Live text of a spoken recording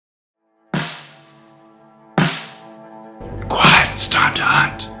Time to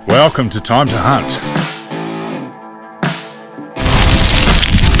hunt. Welcome to Time to Hunt.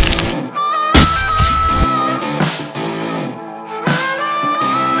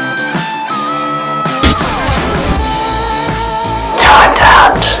 Time to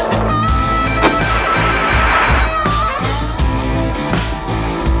hunt.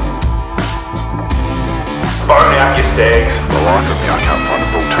 Borrow me out your stags. For the life of me, I can't find a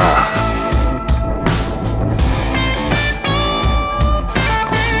bull tar.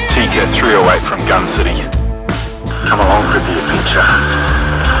 Sika 308 from Gun City. Come along for the adventure.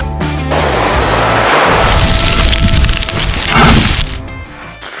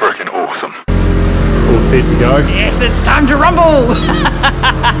 Freaking awesome. All set to go? Yes, it's time to rumble!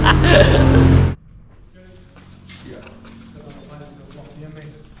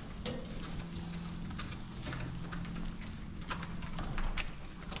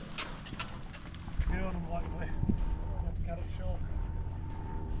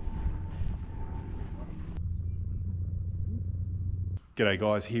 G'day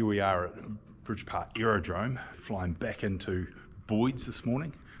guys, here we are at Bridge Park Aerodrome, flying back into Boyds this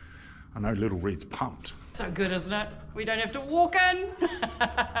morning. I know Little Red's pumped. So good, isn't it? We don't have to walk in!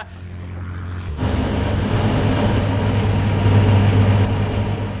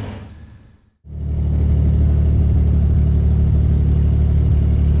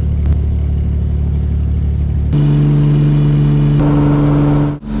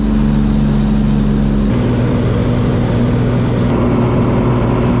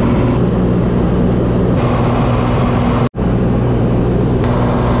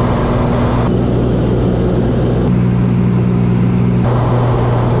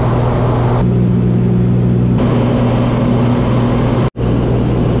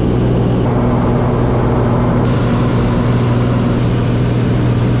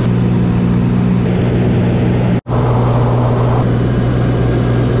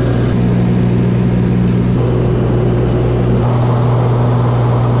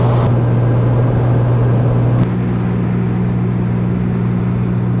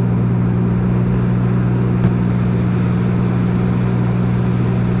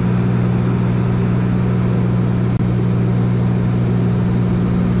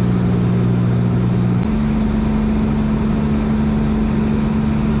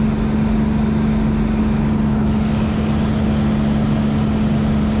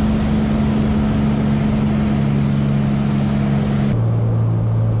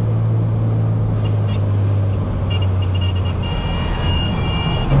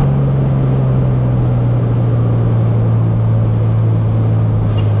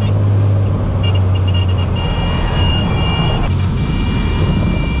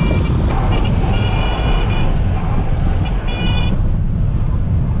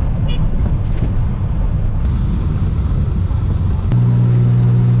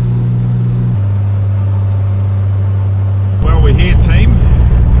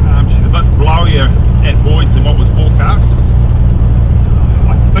 At Boyds than what was forecast.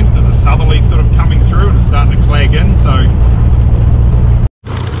 I think there's a southerly sort of coming through and it's starting to clag in, so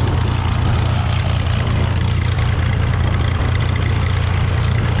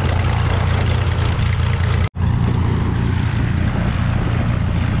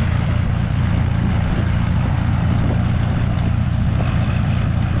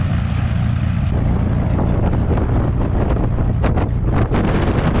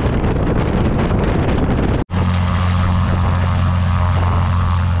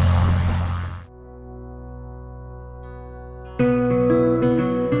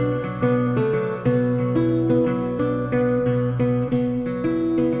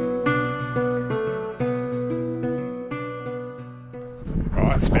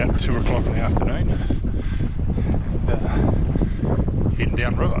it's about 2 o'clock in the afternoon, heading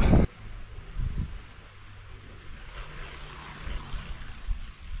down river.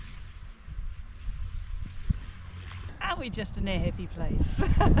 Aren't we just in a happy place?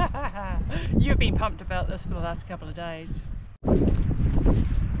 You've been pumped about this for the last couple of days.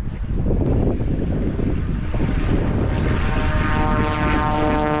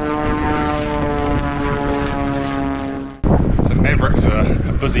 Maverick's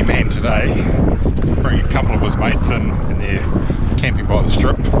a busy man today. He's bringing a couple of his mates in and they're camping by the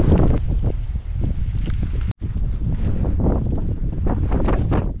strip.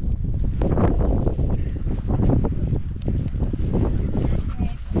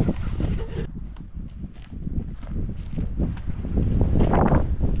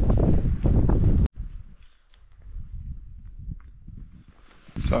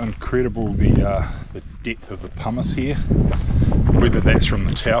 It's so incredible the depth of the pumice here. Whether that's from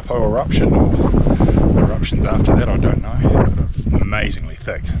the Taupo eruption or eruptions after that, I don't know. But it's amazingly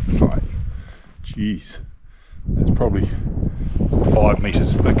thick. It's like, geez, it's probably 5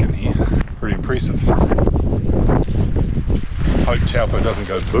 meters thick in here. Pretty impressive. Hope Taupo doesn't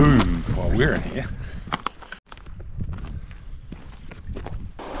go boom while we're in here.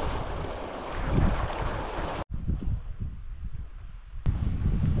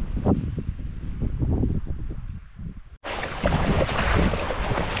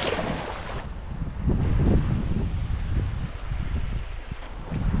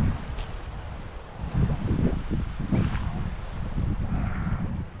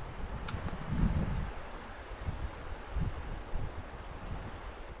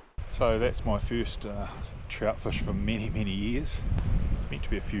 So that's my first trout fish for many years. It's meant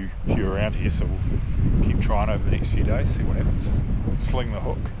to be a few around here, so we'll keep trying over the next few days, see what happens. Sling the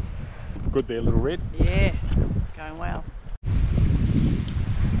hook. Good there, Little Red? Yeah, going well.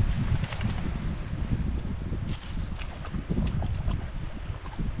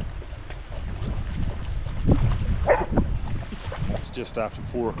 It's just after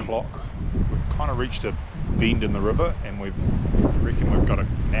 4 o'clock. We've kind of reached a bend in the river, and I reckon we've got to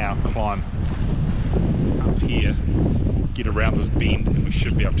now climb up here, get around this bend, and we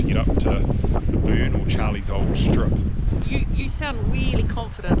should be able to get up to the burn or Charlie's old strip. You sound really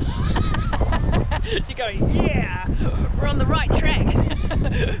confident. You're going, yeah, we're on the right track.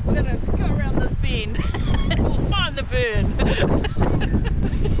 We're going to go around this bend and we'll find the burn.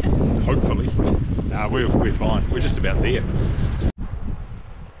 Hopefully. Nah, we're fine. We're just about there.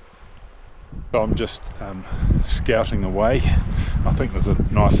 So I'm just scouting the way. I think there's a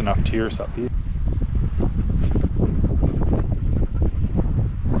nice enough terrace up here.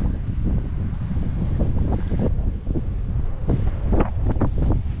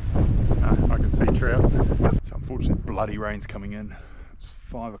 I can see trout. It's unfortunate bloody rain's coming in. It's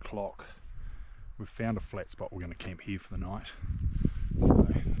 5 o'clock. We've found a flat spot. We're going to camp here for the night. So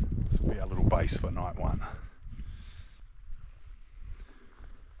this will be our little base for night 1.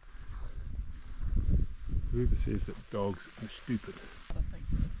 Whoever says that dogs are stupid. I don't think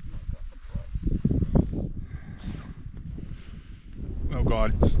so. It's not got the price. Well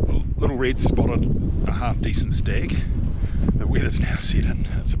guys, Little Red spotted a half decent stag. The weather's now set in,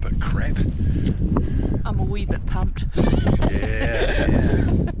 it's a bit crap. I'm a wee bit pumped. Yeah,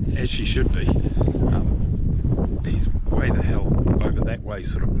 as she should be. He's way the hell over that way,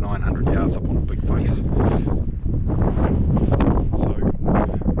 sort of 900 yards up on a big face. So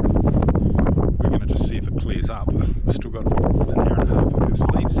we're going to just see if it clears up. We've still got an hour and a half up our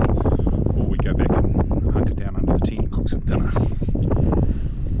sleeves, or we go back and hunker down under the tent and cook some dinner.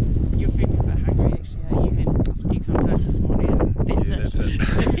 You're feeling a bit hungry actually, are you? Had eggs on toast this morning and that's it.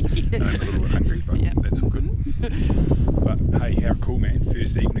 Yeah. No, I'm a little bit hungry, but yeah, that's all good. But hey, how cool, man,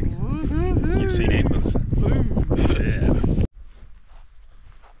 first evening. You've seen antlers. Yeah.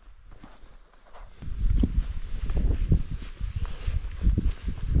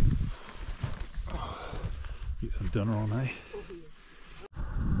 Get some dinner on, eh?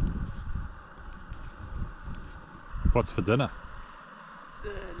 What's for dinner? It's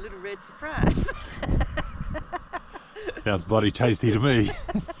a Little Red surprise. Sounds bloody tasty to me.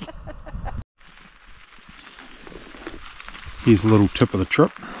 Here's a little tip of the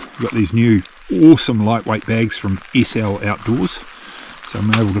trip. We've got these new awesome lightweight bags from SL Outdoors. So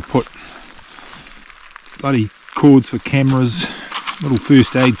I'm able to put bloody cords for cameras, little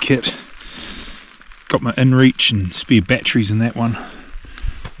first aid kit. Got my inReach and spare batteries in that one.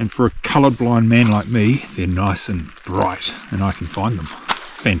 And for a colourblind man like me, they're nice and bright and I can find them.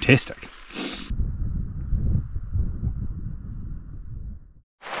 Fantastic.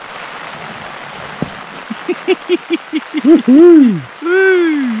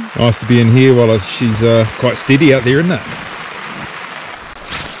 Nice to be in here while she's quite steady out there, isn't it?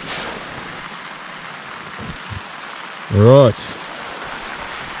 Right,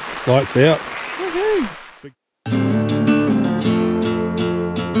 lights out.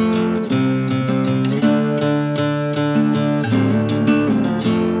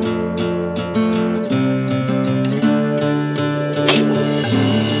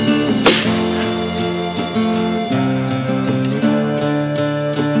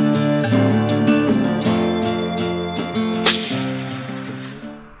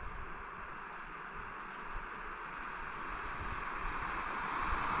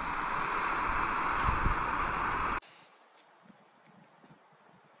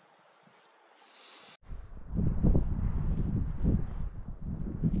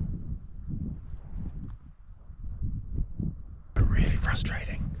 Really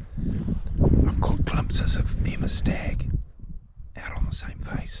frustrating. I've caught glimpses of Nema's stag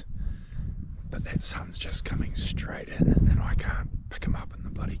face. But that sun's just coming straight in and I can't pick him up in the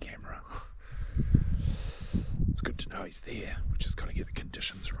bloody camera. It's good to know he's there. We just got to get the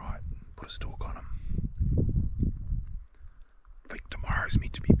conditions right. Put a stalk on him. I think tomorrow's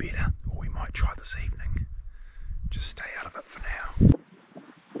meant to be better, or we might try this evening. Just stay out of it for now.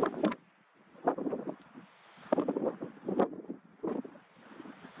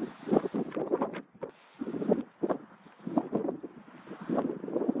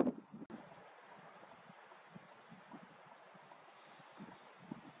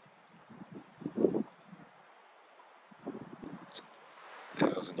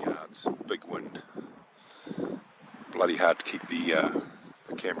 1,000 yards, big wind. Bloody hard to keep the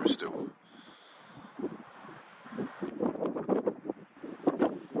camera still.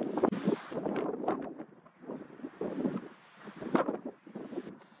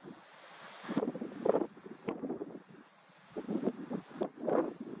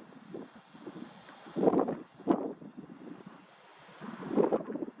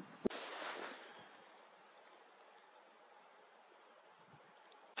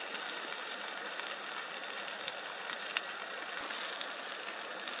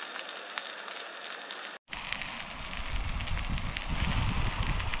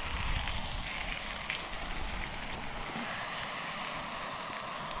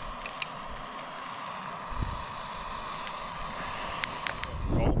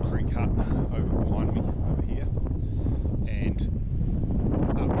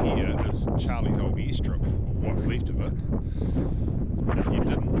 Charlie's old Airstrip, or what's left of it. And if you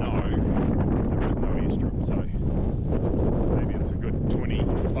didn't know, there is no Airstrip, so maybe it's a good 20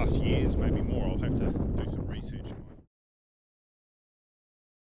 plus years, maybe more. I'll have to do some research on it.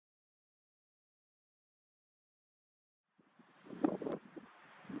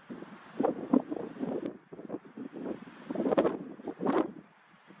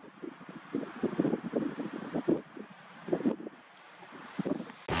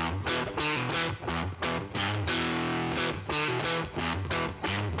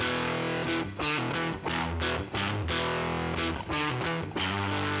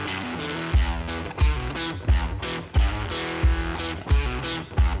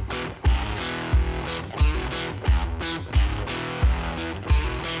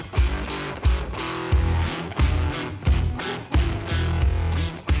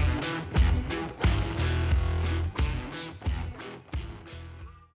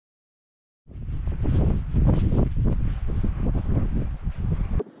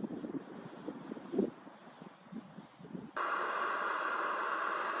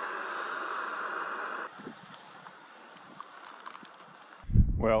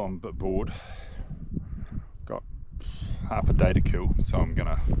 Well, I'm a bit bored. Got half a day to kill, so I'm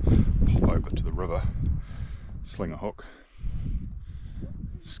gonna pop over to the river, sling a hook,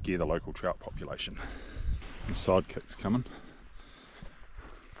 scare the local trout population. The sidekick's coming.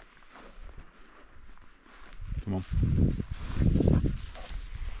 Come on.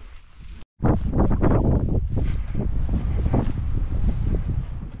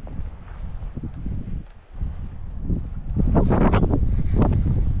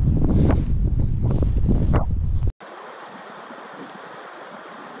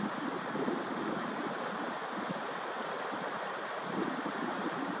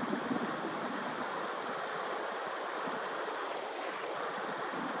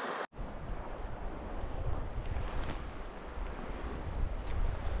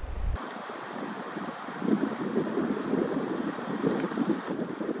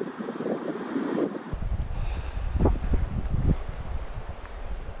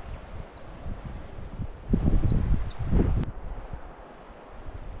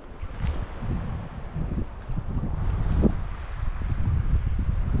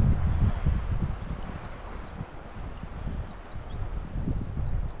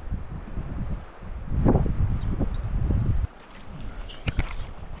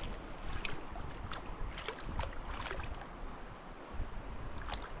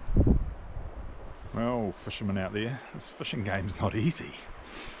 Well, fishermen out there, this fishing game's not easy.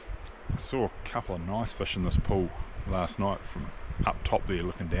 I saw a couple of nice fish in this pool last night from up top there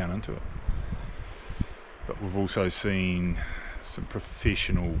looking down into it. But we've also seen some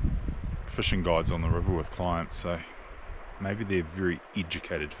professional fishing guides on the river with clients, so maybe they're very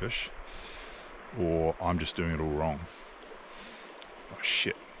educated fish, or I'm just doing it all wrong. Oh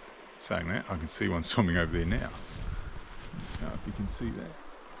shit, saying that, I can see one swimming over there now. Now if you can see that.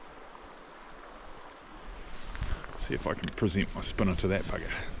 See if I can present my spinner to that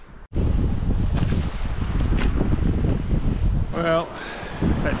bugger. Well,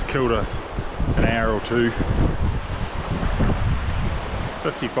 that's killed an hour or two.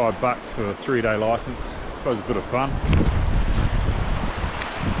 $55 for a 3-day license. I suppose a bit of fun.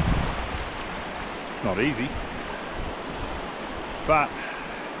 It's not easy, but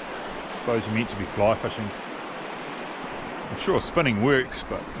I suppose you're meant to be fly fishing. I'm sure spinning works,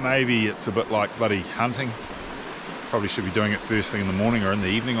 but maybe it's a bit like bloody hunting. Probably should be doing it first thing in the morning or in the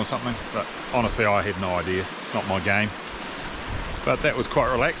evening or something, but honestly I had no idea. It's not my game. But that was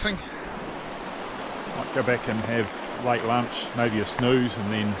quite relaxing. Might go back and have late lunch, maybe a snooze,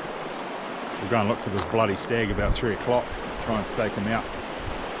 and then we'll go and look for this bloody stag about 3 o'clock, try and stake him out.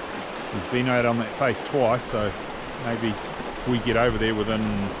 He's been out on that face twice, so maybe if we get over there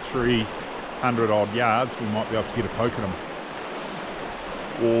within 300 odd yards, we might be able to get a poke at him.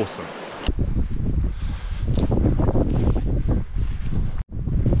 Awesome.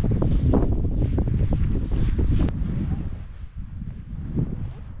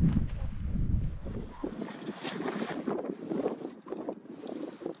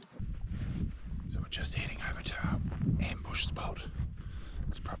 So we're just heading over to our ambush spot.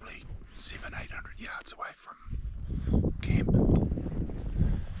 It's probably 700-800 yards away from camp. The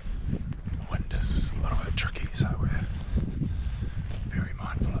wind is a little bit tricky, so we're very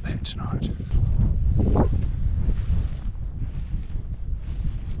mindful of that tonight.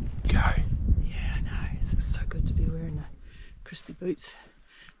 Go. Yeah, I know. It's so good to be wearing the crispy boots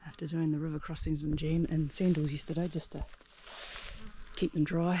after doing the river crossings in Jan and sandals yesterday, just to keep them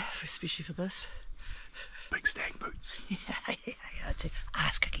dry, especially for this. Big stag boots. Yeah, it's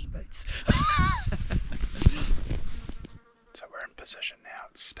ass kicking boots. So we're in position now.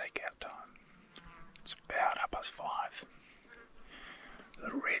 It's stakeout time. It's about 5:30.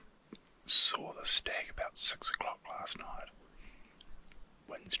 Little Red saw the stag about 6 o'clock last night.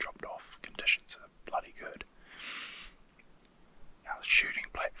 Wind's dropped off. Conditions are bloody good. Our shooting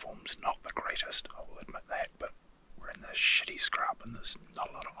platform's not the greatest, I will admit that, but we're in this shitty scrub and there's not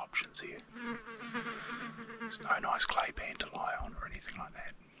a lot of options here. There's no nice clay pan to lie on or anything like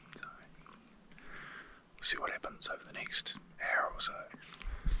that. So we'll see what happens over the next hour or so.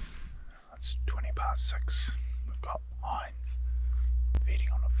 It's 6:20. We've got hinds feeding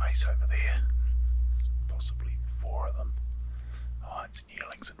on a face over there. Possibly 4 of them. Hinds,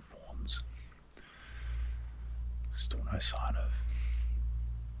 yearlings and fawns. Still no sign of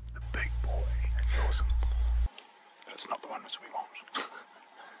the big boy. That's awesome. But it's not the ones we want.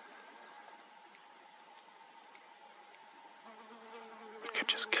 We could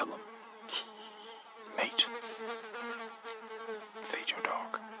just kill them. Meat. Feed your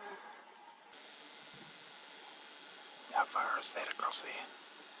dog. How far is that across there?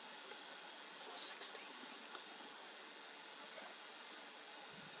 460.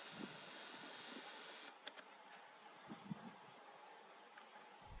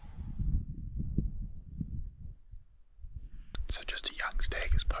 So just a young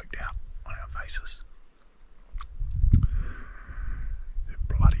stag is poked out on our faces. They're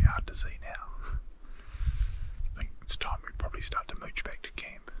bloody hard to see now. I think it's time we probably start to mooch back to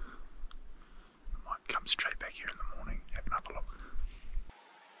camp. I might come straight back here in the morning, have another look.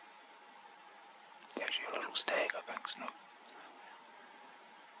 Actually a little stag, I think, Snoop.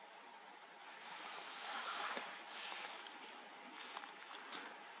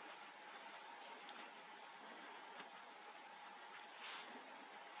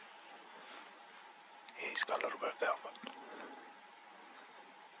 Yeah, he's got a little bit of velvet.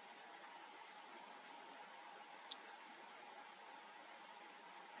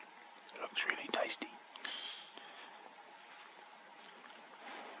 It looks really tasty.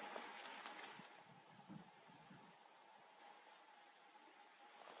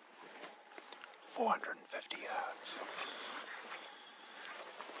 $450 yards.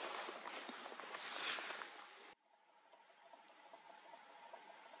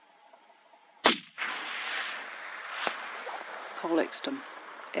 Poleaxed him.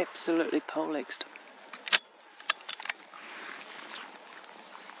 Absolutely poleaxed him.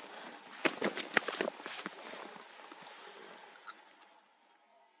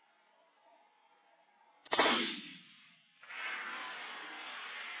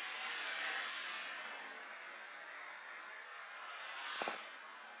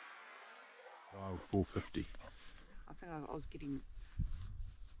 Oh, 450. I think I was getting,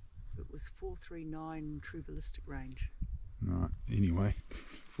 it was 439 true ballistic range. Right, anyway,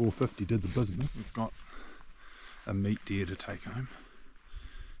 450 did the business. We've got a meat deer to take home.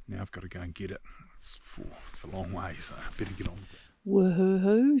 Now I've got to go and get it. It's a long way, so I better get on with it.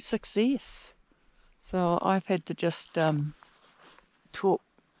 Woohoo, success. So I've had to just talk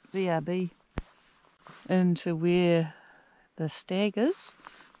BRB into where the stag is.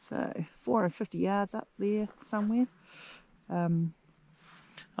 So 450 yards up there somewhere.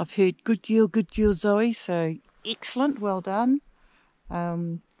 I've heard good girl Zoe, so excellent, well done.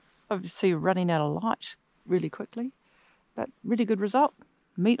 Obviously running out of light really quickly, but really good result.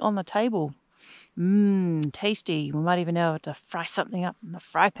 Meat on the table. Tasty. We might even know how to fry something up in the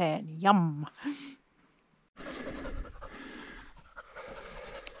fry pan. Yum.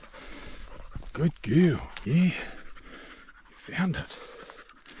 Good girl, yeah. You found it.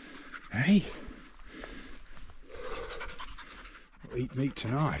 Hey? We'll eat meat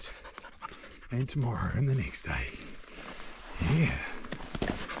tonight. And tomorrow and the next day. Yeah.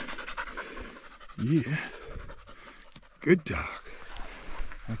 Yeah. Good dog.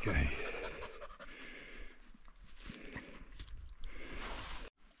 Okay.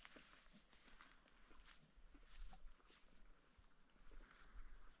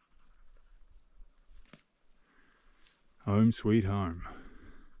 Home sweet home.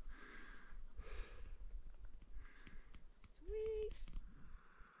 Sweet.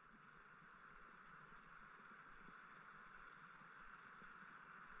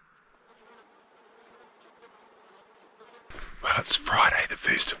 Well, it's Friday the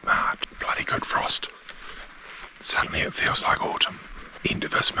 1st of March. Bloody good frost. Suddenly it feels like autumn. End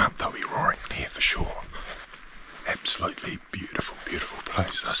of this month they'll be roaring in here for sure. Absolutely beautiful, beautiful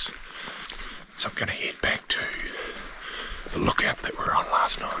place this. So I'm going to head back to the lookout that we were on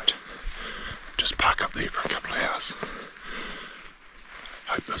last night. Just park up there for a couple of hours.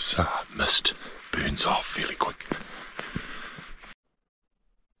 Hope this mist burns off fairly quick.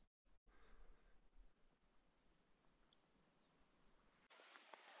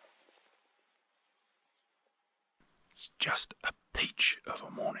 It's just a peach of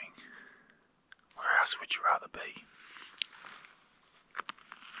a morning. Where else would you rather be?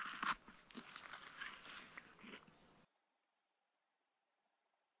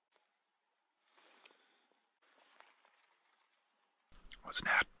 It's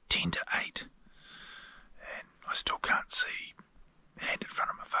now 10 to 8 and I still can't see hand in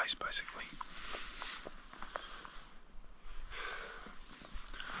front of my face basically.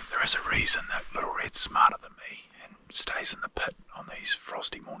 There is a reason that Little Red's smarter than me and stays in the pit on these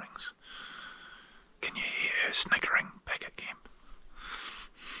frosty mornings. Can you hear her snickering back at camp?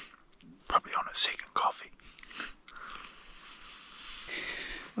 Probably on her second coffee.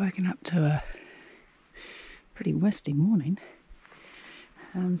 Woken up to a pretty misty morning.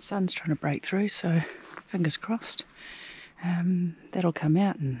 Sun's trying to break through, so fingers crossed. That'll come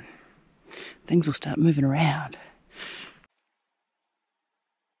out and things will start moving around.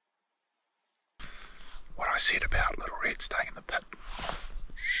 What I said about Little Red staying in the pit,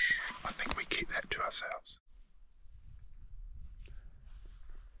 I think we keep that to ourselves.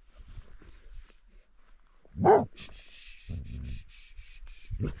 Good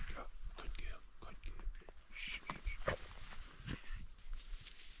girl, good girl.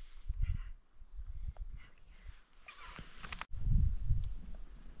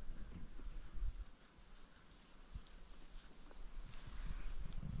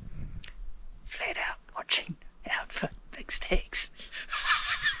 Flat out watching out for big stags.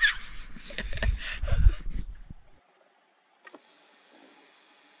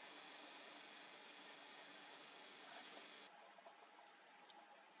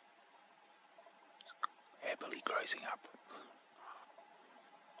 Happily grazing up.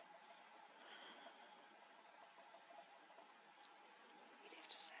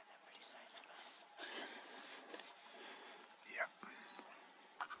 Yeah.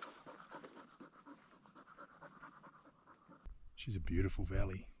 She's a beautiful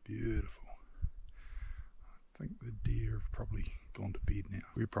valley, beautiful. I think the deer have probably gone to bed now.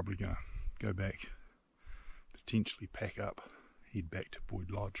 We're probably going to go back, potentially pack up, head back to Boyd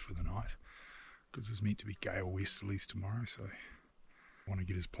Lodge for the night, because there's meant to be gale westerlies tomorrow, so I want to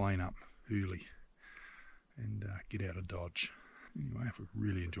get his plane up early and get out of Dodge. Anyway, we've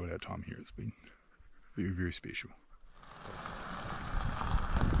really enjoyed our time here. It's been very, very special.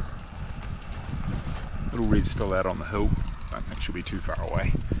 Little Red's still out on the hill. Don't think she'll be too far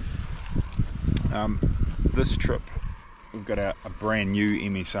away. This trip we've got a brand new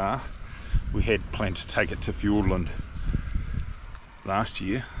MSR. We had planned to take it to Fiordland last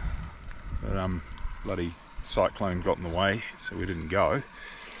year, but bloody cyclone got in the way, so we didn't go.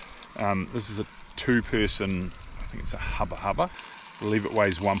 This is a two-person, I think it's a hubba. I believe it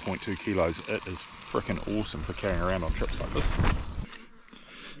weighs 1.2 kilos. It is freaking awesome for carrying around on trips like this.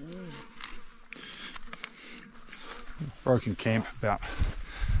 Broken camp about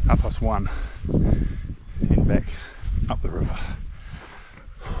 1:30, and back up the river.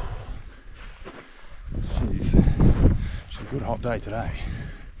 She's a good hot day today.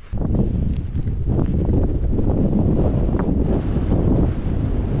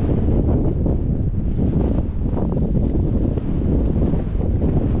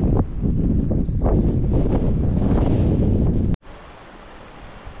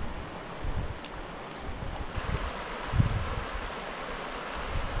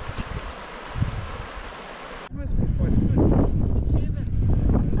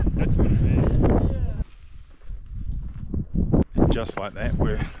 just like that,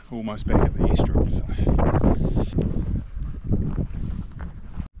 we're almost back at the airstrip. So